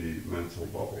mental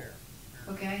bubble.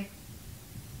 Okay?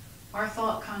 Our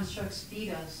thought constructs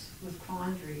feed us with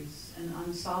quandaries and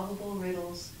unsolvable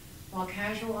riddles, while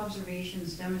casual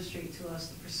observations demonstrate to us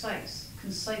the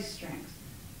concise strength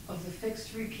of the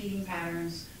fixed repeating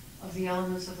patterns of the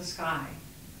elements of the sky,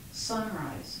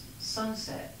 sunrise,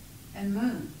 sunset, and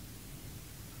moon.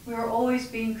 We are always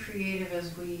being creative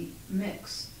as we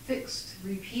mix fixed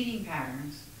repeating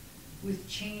patterns with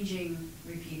changing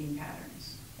repeating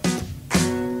patterns.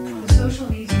 The social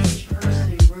needs of each